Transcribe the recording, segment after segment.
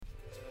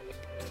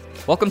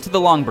Welcome to The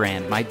Long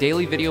Brand, my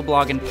daily video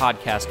blog and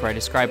podcast where I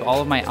describe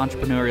all of my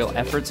entrepreneurial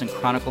efforts and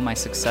chronicle my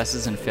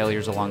successes and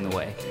failures along the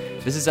way.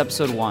 This is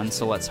episode 1,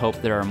 so let's hope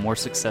there are more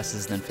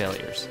successes than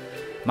failures.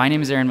 My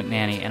name is Aaron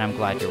McNanny, and I'm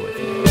glad you're with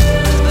me.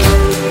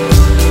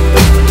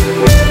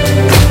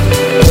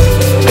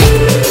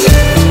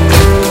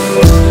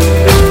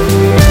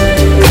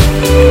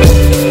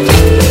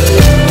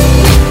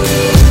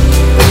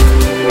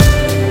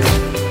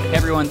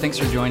 Thanks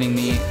for joining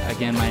me.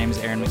 Again, my name is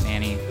Aaron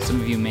McNanny.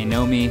 Some of you may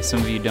know me, some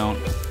of you don't.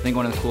 I think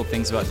one of the cool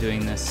things about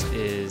doing this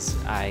is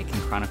I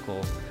can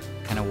chronicle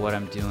kind of what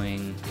I'm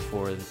doing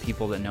for the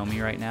people that know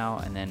me right now,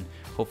 and then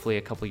hopefully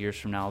a couple years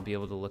from now I'll be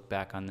able to look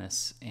back on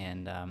this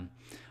and I'll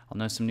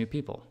know some new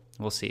people.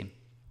 We'll see.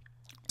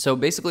 So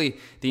basically,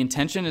 the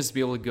intention is to be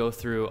able to go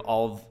through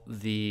all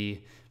of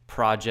the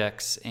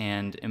projects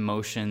and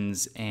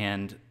emotions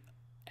and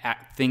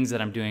things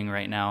that I'm doing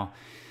right now.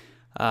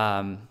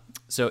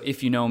 So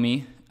if you know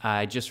me,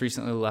 I just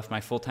recently left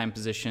my full-time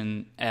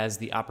position as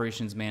the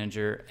operations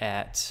manager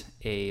at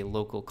a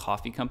local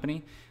coffee company.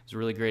 It was a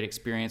really great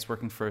experience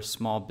working for a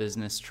small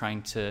business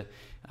trying to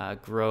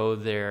grow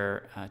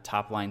their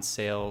top-line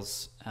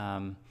sales.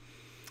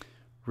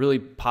 Really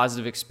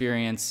positive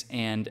experience,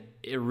 and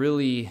it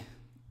really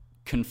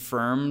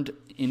confirmed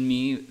in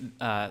me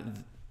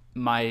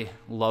my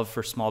love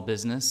for small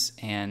business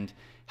and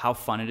how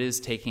fun it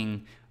is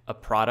taking a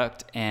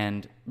product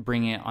and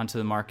bringing it onto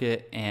the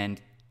market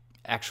and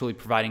actually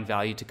providing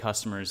value to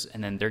customers,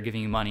 and then they're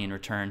giving you money in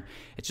return.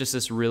 It's just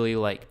this really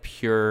like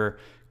pure,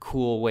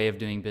 cool way of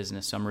doing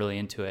business. So I'm really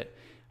into it.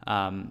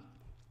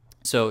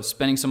 So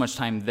spending so much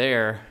time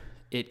there,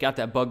 it got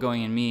that bug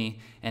going in me.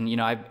 And you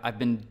know, I've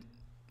been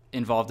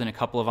involved in a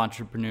couple of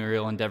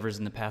entrepreneurial endeavors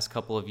in the past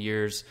couple of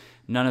years.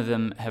 None of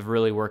them have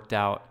really worked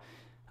out.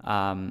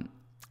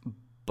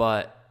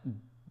 But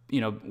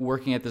you know,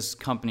 working at this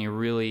company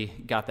really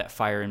got that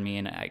fire in me,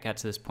 and I got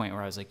to this point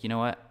where I was like, you know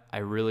what? I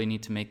really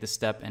need to make this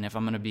step, and if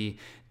I'm going to be,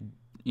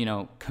 you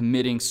know,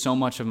 committing so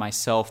much of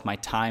myself, my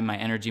time, my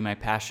energy, my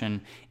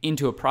passion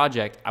into a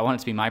project, I want it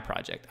to be my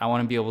project. I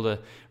want to be able to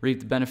reap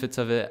the benefits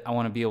of it. I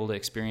want to be able to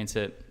experience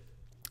it.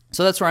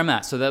 So that's where I'm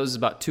at. So that was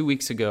about 2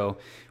 weeks ago,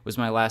 was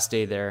my last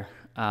day there.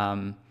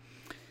 And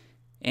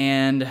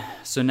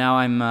so now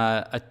I'm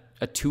a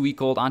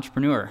 2-week-old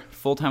entrepreneur,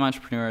 full-time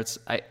entrepreneur.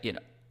 I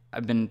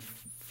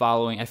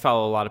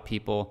follow a lot of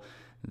people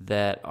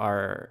that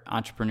are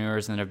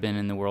entrepreneurs and have been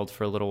in the world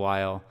for a little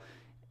while,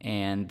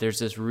 and there's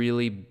this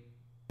really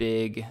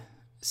big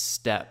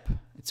step.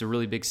 It's a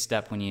really big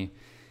step when you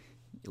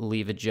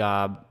leave a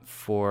job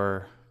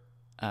for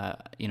a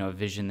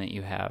vision that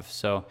you have.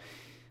 So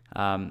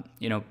part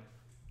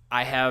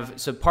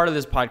of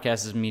this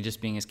podcast is me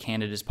just being as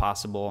candid as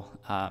possible.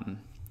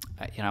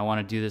 I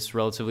want to do this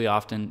relatively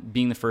often.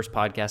 Being the first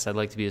podcast, I'd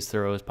like to be as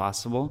thorough as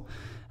possible,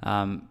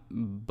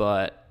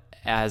 but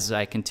as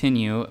I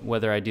continue,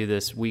 whether I do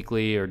this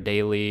weekly or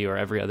daily or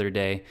every other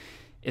day,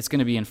 it's going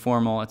to be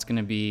informal. It's going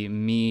to be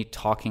me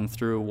talking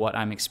through what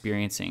I'm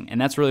experiencing. And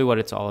that's really what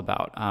it's all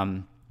about.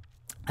 I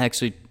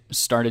actually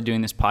started doing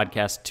this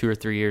podcast 2 or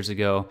 3 years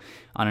ago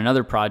on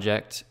another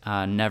project.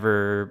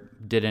 Never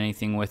did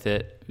anything with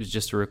it. It was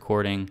just a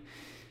recording.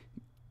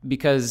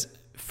 Because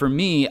for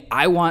me,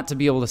 I want to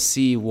be able to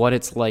see what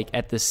it's like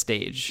at this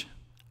stage.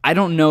 I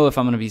don't know if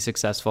I'm going to be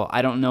successful.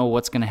 I don't know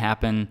what's going to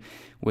happen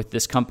with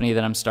this company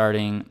that I'm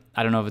starting.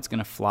 I don't know if it's going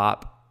to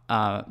flop.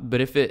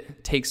 But if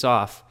it takes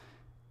off,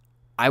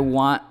 I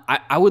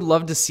would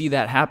love to see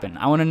that happen.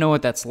 I want to know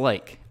what that's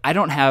like. I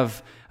don't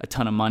have a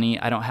ton of money.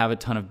 I don't have a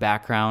ton of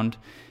background.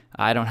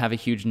 I don't have a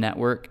huge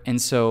network.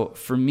 And so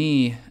for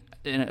me,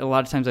 and a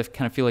lot of times I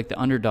kind of feel like the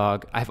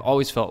underdog. I've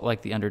always felt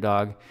like the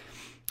underdog.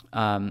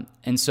 And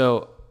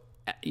so,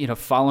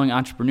 following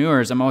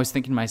entrepreneurs, I'm always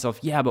thinking to myself,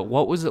 yeah, but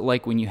what was it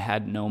like when you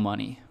had no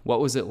money? What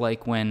was it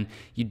like when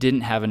you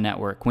didn't have a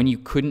network, when you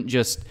couldn't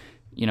just,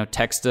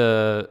 text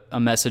a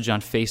message on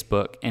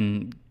Facebook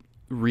and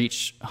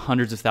reach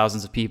hundreds of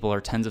thousands of people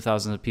or tens of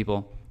thousands of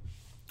people?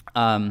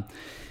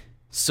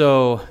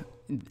 So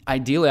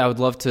ideally, I would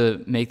love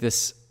to make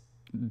this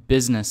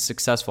business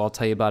successful. I'll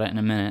tell you about it in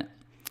a minute.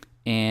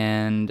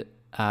 And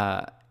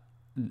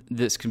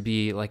this could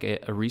be like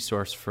a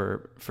resource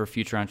for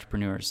future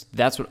entrepreneurs.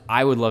 That's what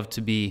I would love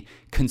to be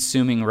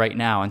consuming right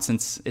now. And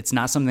since it's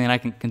not something that I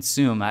can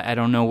consume, I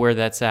don't know where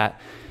that's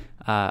at.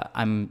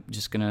 I'm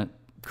just going to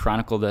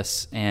chronicle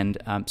this. And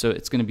so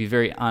it's going to be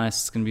very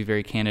honest. It's going to be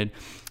very candid.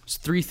 There's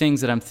 3 things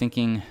that I'm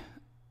thinking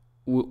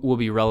will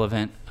be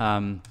relevant.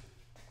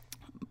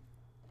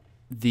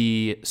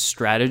 The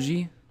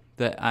strategy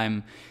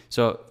that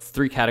so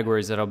 3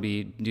 categories that I'll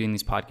be doing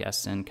these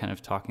podcasts and kind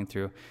of talking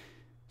through.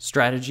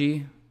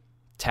 Strategy,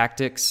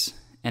 tactics,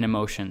 and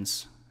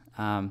emotions.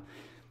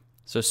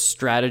 So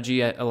strategy,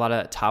 a lot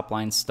of top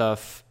line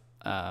stuff.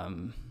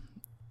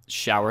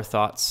 Shower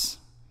thoughts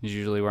is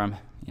usually where I'm.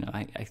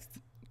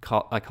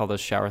 I call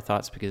those shower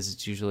thoughts because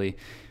it's usually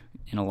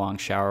in a long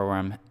shower where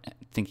I'm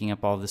thinking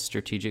up all this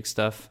strategic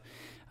stuff.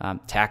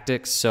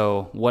 tactics.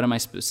 So what am I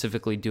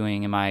specifically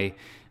doing? Am I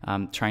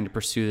trying to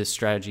pursue this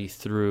strategy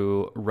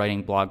through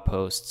writing blog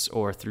posts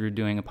or through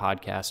doing a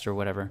podcast or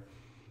whatever?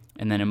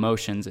 And then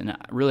emotions. And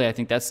really, I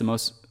think that's the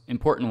most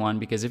important one,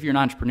 because if you're an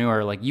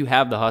entrepreneur, like, you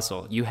have the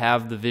hustle, you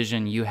have the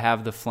vision, you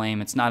have the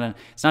flame. It's not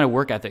a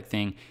work ethic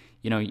thing.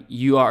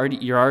 You're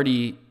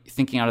already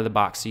thinking out of the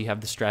box. So you have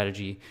the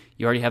strategy,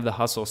 you already have the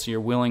hustle. So you're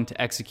willing to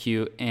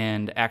execute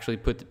and actually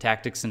put the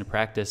tactics into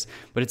practice.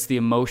 But it's the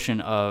emotion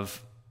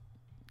of,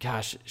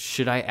 gosh,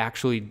 should I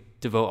actually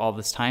devote all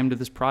this time to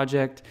this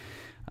project?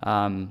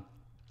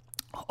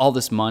 All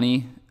this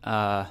money?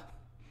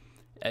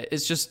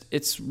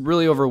 It's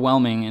really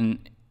overwhelming.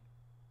 And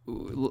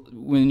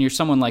when you're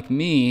someone like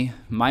me,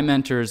 my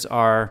mentors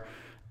are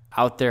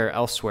out there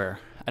elsewhere.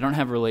 I don't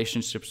have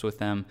relationships with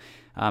them.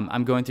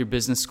 I'm going through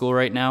business school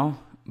right now,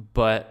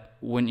 but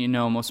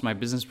most of my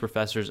business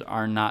professors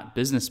are not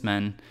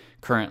businessmen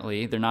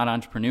currently. They're not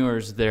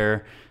entrepreneurs.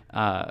 They're,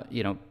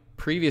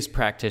 previous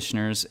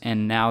practitioners,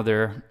 and now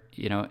they're,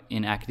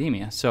 in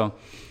academia. So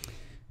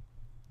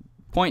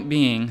point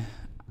being,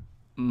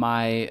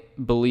 my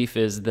belief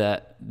is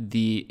that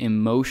the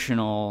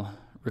emotional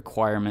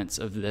requirements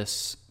of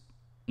this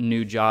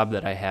new job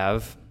that I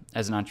have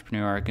as an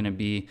entrepreneur are going to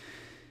be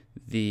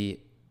the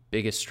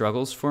biggest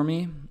struggles for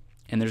me.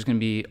 And there's going to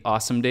be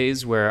awesome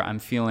days where I'm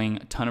feeling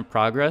a ton of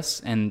progress,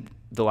 and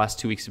the last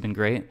 2 weeks have been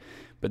great.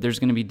 But there's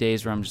going to be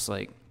days where I'm just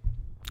like,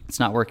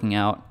 it's not working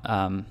out.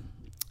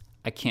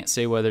 I can't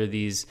say whether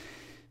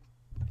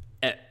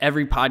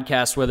every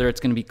podcast, whether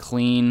it's going to be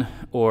clean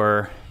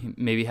or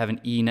maybe have an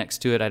E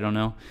next to it. I don't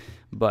know.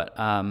 But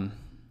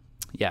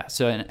yeah,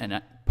 so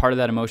and part of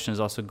that emotion is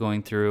also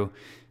going through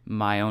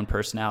my own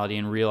personality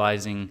and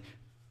realizing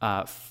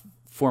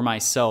for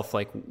myself,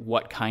 like,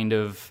 what kind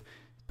of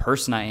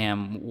person I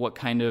am, what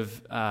kind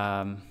of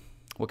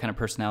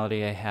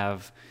personality I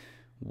have,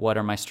 what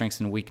are my strengths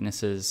and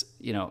weaknesses.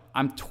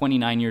 I'm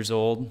 29 years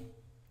old.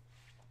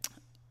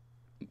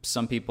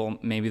 Some people,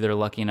 maybe they're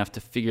lucky enough to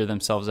figure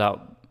themselves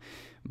out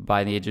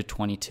by the age of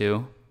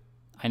 22.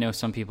 I know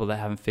some people that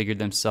haven't figured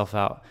themselves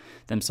out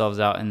in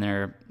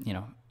their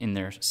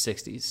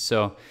 60s.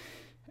 So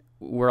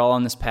we're all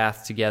on this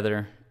path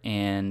together,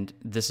 and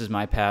this is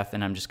my path,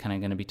 and I'm just kind of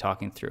going to be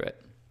talking through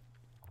it.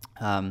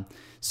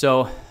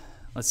 So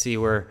let's see,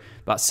 we're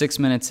about 6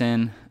 minutes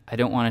in. I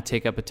don't want to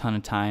take up a ton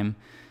of time.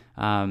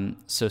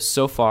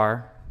 So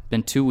far,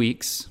 been 2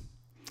 weeks.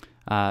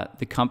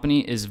 The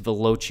company is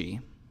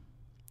Veloci,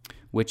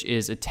 which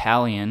is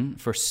Italian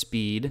for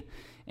speed.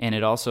 And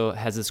it also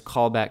has this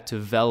callback to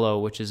velo,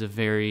 which is a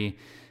very,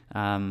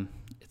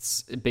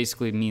 it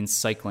basically means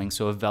cycling.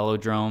 So a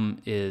velodrome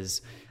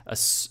is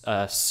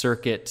a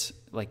circuit,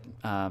 like,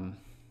 what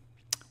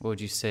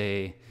would you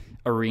say,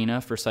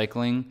 arena for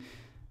cycling.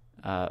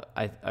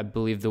 I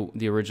believe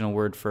the original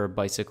word for a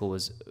bicycle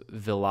was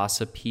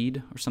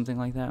velocipede or something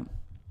like that.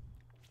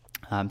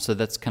 So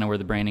that's kind of where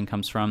the branding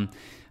comes from.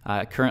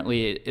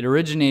 Currently, it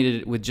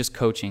originated with just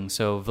coaching.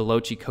 So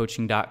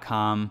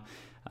velocicoaching.com.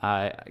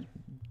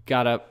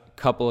 Got a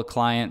couple of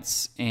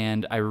clients,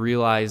 and I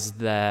realized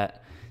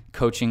that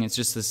coaching is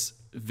just this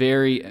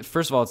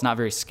first of all, it's not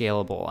very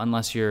scalable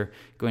unless you're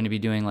going to be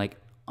doing like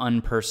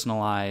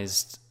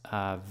unpersonalized,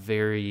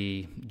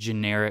 very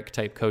generic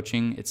type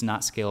coaching. It's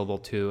not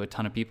scalable to a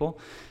ton of people.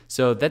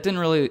 So that didn't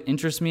really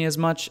interest me as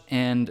much.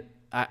 And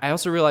I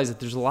also realized that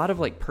there's a lot of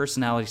like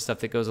personality stuff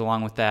that goes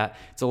along with that.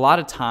 It's a lot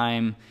of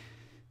time.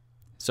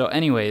 So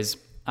anyways,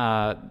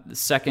 the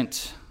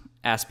second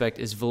aspect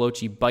is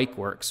Veloci Bike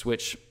Works,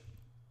 which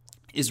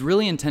is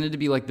really intended to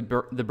be like the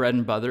bread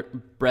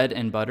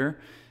and butter.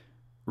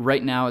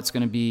 Right now, it's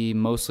going to be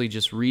mostly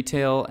just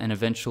retail, and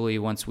eventually,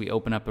 once we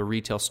open up a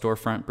retail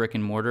storefront, brick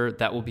and mortar,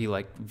 that will be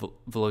like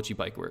Veloci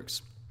Bike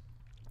Works.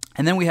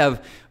 And then we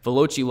have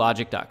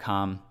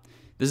velocilogic.com.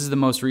 This is the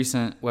most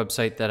recent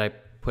website that I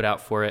put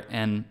out for it,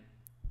 and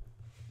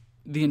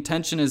the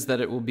intention is that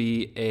it will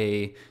be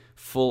a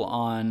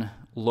full-on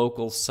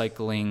local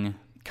cycling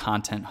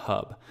content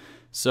hub.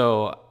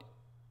 So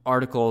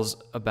articles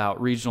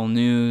about regional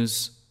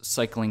news,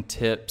 cycling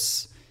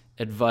tips,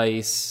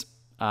 advice,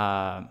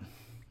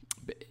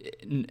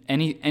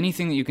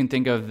 anything that you can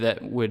think of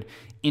that would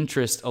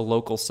interest a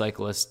local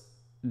cyclist.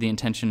 The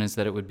intention is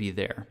that it would be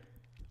there.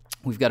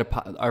 We've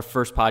got our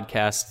first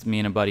podcast, me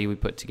and a buddy we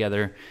put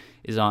together,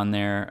 is on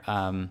there.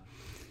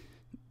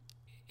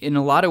 In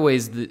a lot of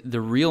ways, the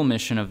real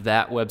mission of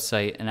that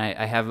website, and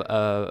I have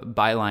a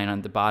byline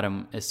on the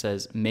bottom, it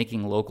says,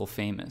 making local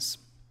famous.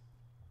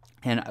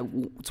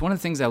 And it's one of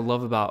the things I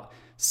love about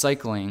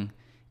cycling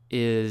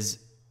is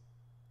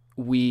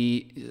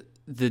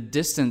the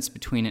distance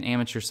between an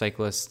amateur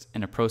cyclist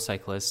and a pro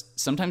cyclist,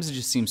 sometimes it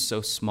just seems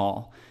so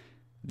small.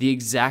 The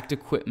exact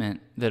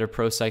equipment that a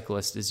pro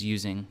cyclist is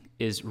using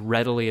is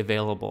readily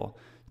available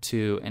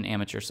to an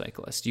amateur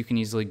cyclist. You can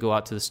easily go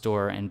out to the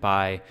store and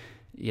buy,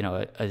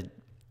 a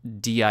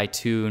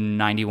Di2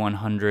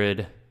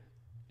 9100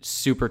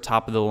 super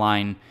top of the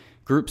line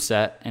group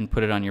set and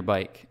put it on your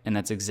bike. And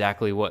that's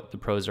exactly what the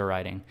pros are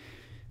riding,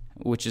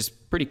 which is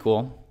pretty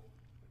cool.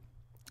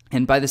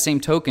 And by the same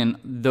token,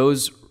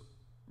 those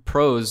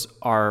pros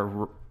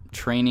are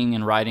training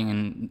and riding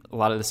in a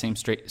lot of the same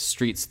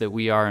streets that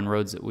we are and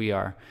roads that we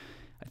are.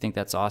 I think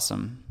that's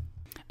awesome.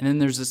 And then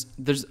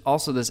there's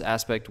also this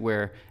aspect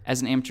where,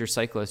 as an amateur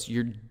cyclist,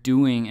 you're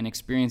doing and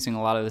experiencing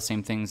a lot of the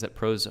same things that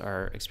pros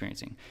are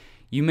experiencing.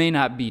 You may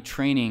not be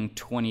training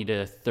 20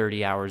 to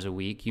 30 hours a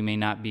week. You may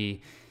not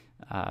be,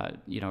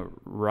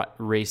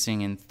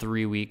 racing in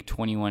 3-week,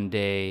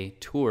 21-day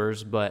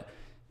tours, but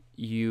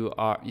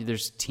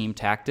there's team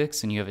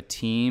tactics, and you have a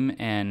team,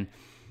 and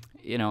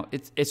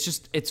it's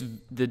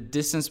the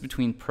distance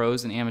between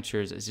pros and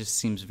amateurs. It just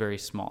seems very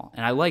small,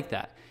 and I like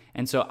that.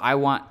 And so I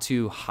want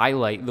to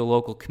highlight the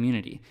local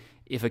community.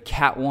 If a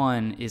Cat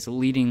 1 is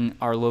leading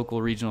our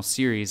local regional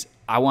series,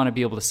 I want to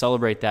be able to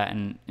celebrate that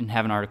and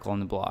have an article on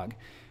the blog.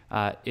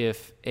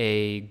 If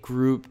a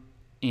group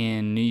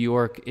in New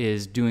York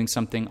is doing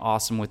something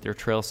awesome with their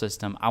trail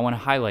system, I want to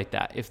highlight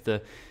that. If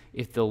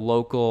the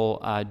local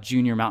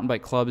junior mountain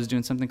bike club is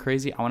doing something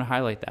crazy, I want to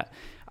highlight that.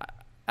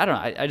 I don't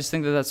know. I just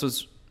think that that's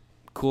what's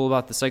cool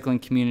about the cycling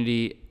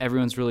community.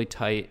 Everyone's really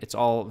tight. It's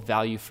all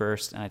value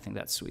first, and I think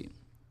that's sweet.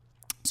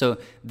 So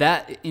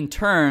that, in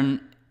turn,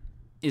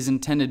 is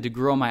intended to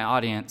grow my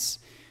audience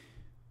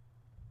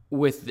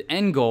with the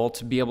end goal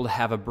to be able to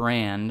have a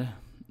brand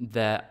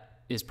that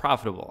is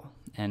profitable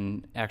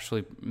and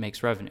actually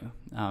makes revenue.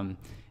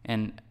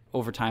 And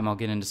over time, I'll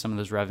get into some of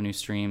those revenue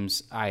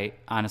streams. I've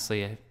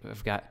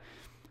got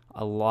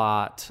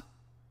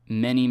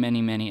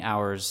many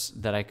hours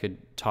that I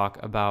could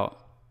talk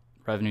about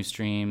revenue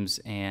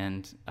streams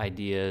and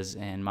ideas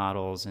and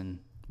models and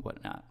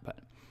whatnot.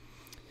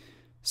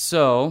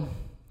 So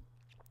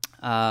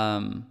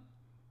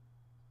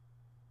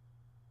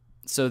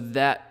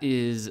that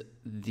is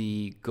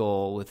the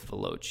goal with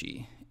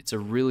Veloci. It's a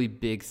really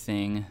big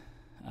thing.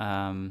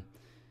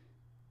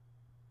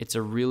 It's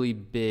a really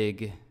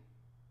big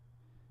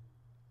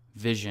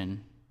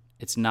vision.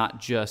 It's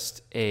not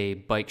just a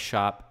bike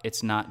shop.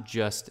 It's not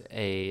just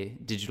a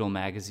digital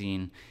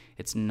magazine.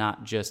 It's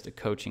not just a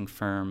coaching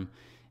firm.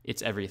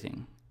 It's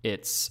everything.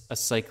 It's a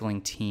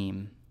cycling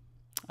team.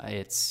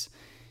 It's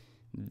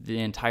the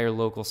entire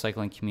local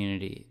cycling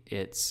community.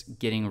 It's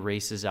getting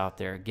races out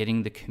there,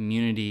 getting the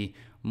community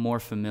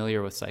more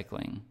familiar with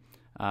cycling.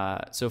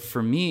 So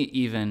for me,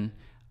 even,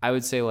 I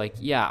would say,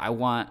 I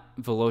want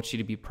Veloci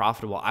to be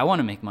profitable. I want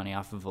to make money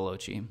off of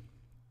Veloci.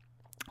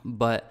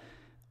 But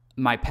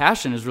my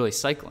passion is really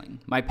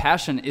cycling. My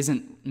passion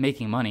isn't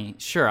making money.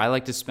 Sure, I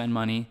like to spend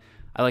money.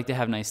 I like to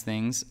have nice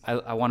things.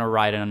 I want to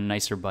ride on a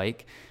nicer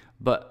bike.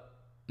 But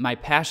my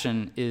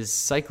passion is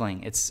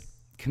cycling. It's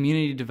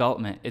community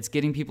development. It's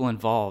getting people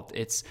involved.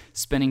 It's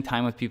spending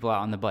time with people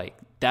out on the bike.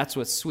 That's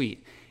what's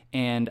sweet.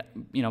 And,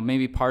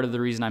 maybe part of the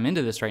reason I'm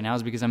into this right now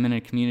is because I'm in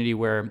a community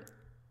where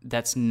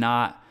that's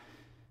not,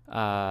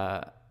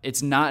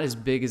 it's not as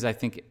big as I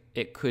think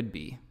it could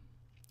be.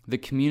 The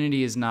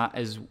community is not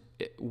as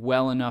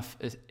well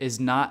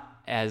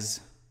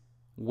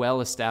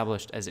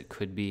established as it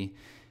could be.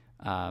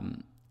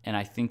 And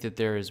I think that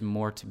there is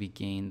more to be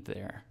gained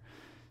there.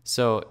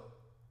 So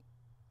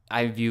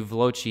I view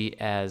Veloci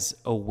as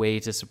a way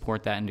to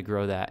support that and to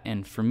grow that.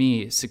 And for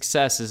me,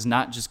 success is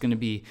not just going to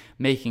be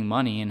making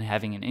money and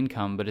having an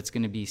income, but it's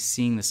going to be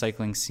seeing the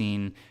cycling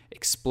scene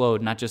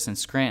explode, not just in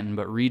Scranton,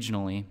 but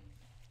regionally.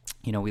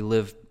 We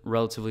live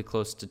relatively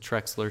close to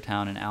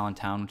Trexlertown and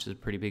Allentown, which is a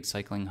pretty big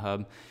cycling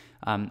hub.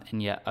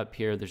 And yet up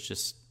here,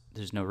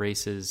 there's no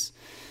races.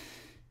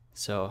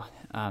 So,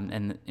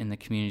 and the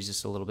community is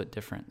just a little bit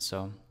different.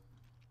 So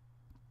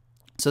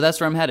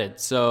that's where I'm headed.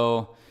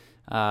 So,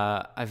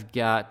 I've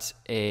got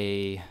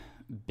a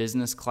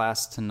business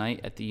class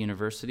tonight at the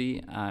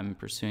university. I'm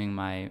pursuing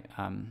my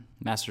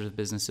Master's of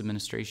Business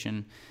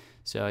Administration.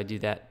 So I do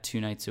that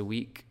 2 nights a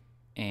week,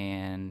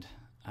 and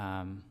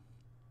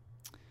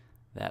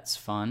that's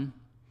fun.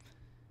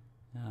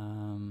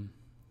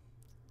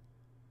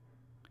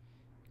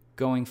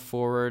 Going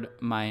forward,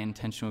 my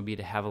intention would be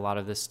to have a lot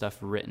of this stuff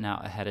written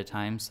out ahead of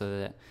time so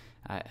that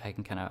I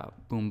can kind of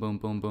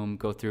boom,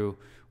 go through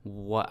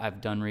what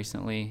I've done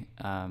recently.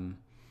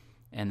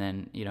 And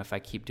then, if I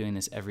keep doing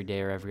this every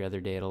day or every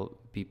other day, it'll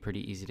be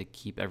pretty easy to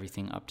keep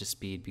everything up to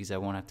speed because I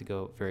won't have to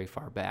go very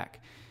far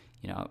back.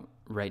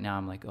 Right now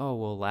I'm like, oh,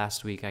 well,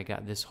 last week I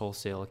got this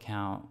wholesale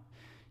account.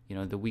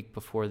 The week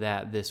before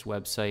that, this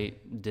website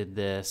did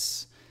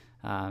this.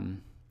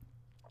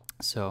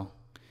 So,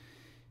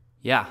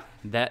 yeah,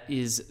 that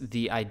is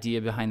the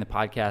idea behind the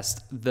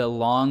podcast. The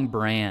Long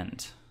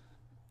brand.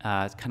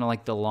 It's kind of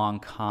like the Long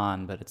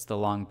Con, but it's the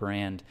Long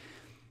brand.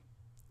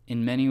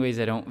 In many ways,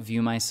 I don't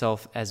view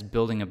myself as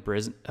building a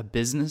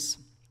business.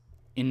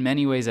 In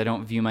many ways, I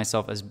don't view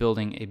myself as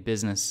building a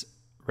business,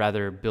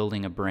 rather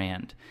building a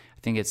brand.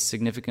 I think it's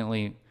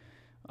significantly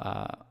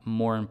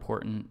more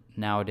important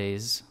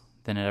nowadays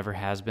than it ever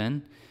has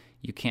been.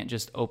 You can't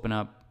just open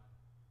up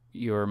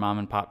your mom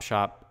and pop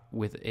shop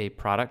with a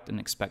product and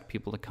expect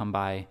people to come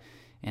by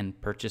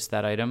and purchase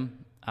that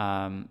item.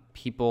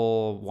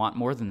 People want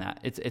more than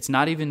that. It's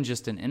not even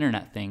just an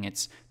internet thing.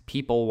 It's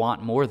people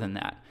want more than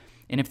that.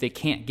 And if they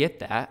can't get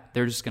that,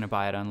 they're just going to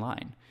buy it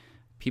online.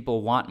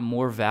 People want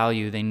more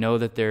value. They know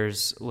that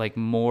there's like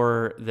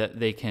more that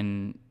they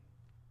can,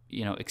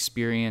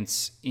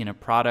 experience in a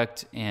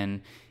product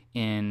and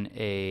in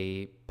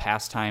a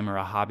pastime or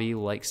a hobby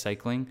like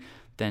cycling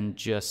than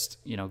just,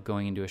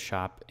 going into a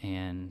shop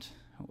and,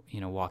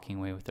 walking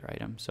away with their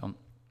item.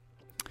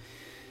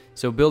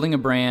 So building a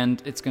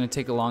brand, it's going to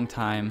take a long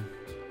time,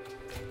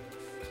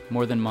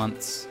 more than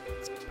months.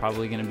 It's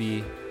probably going to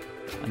be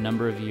a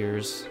number of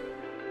years.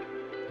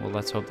 Well,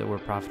 let's hope that we're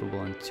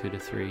profitable in 2 to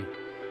 3.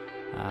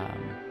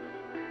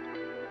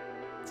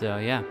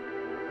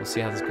 We'll see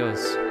how this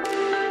goes.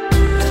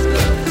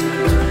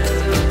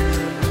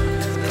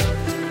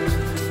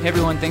 Hey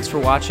everyone, thanks for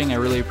watching. I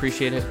really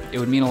appreciate it. It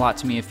would mean a lot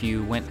to me if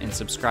you went and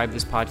subscribed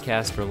this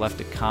podcast or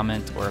left a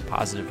comment or a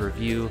positive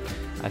review.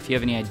 If you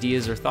have any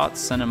ideas or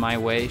thoughts, send them my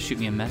way. Shoot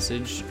me a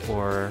message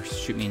or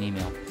shoot me an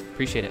email.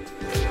 Appreciate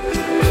it.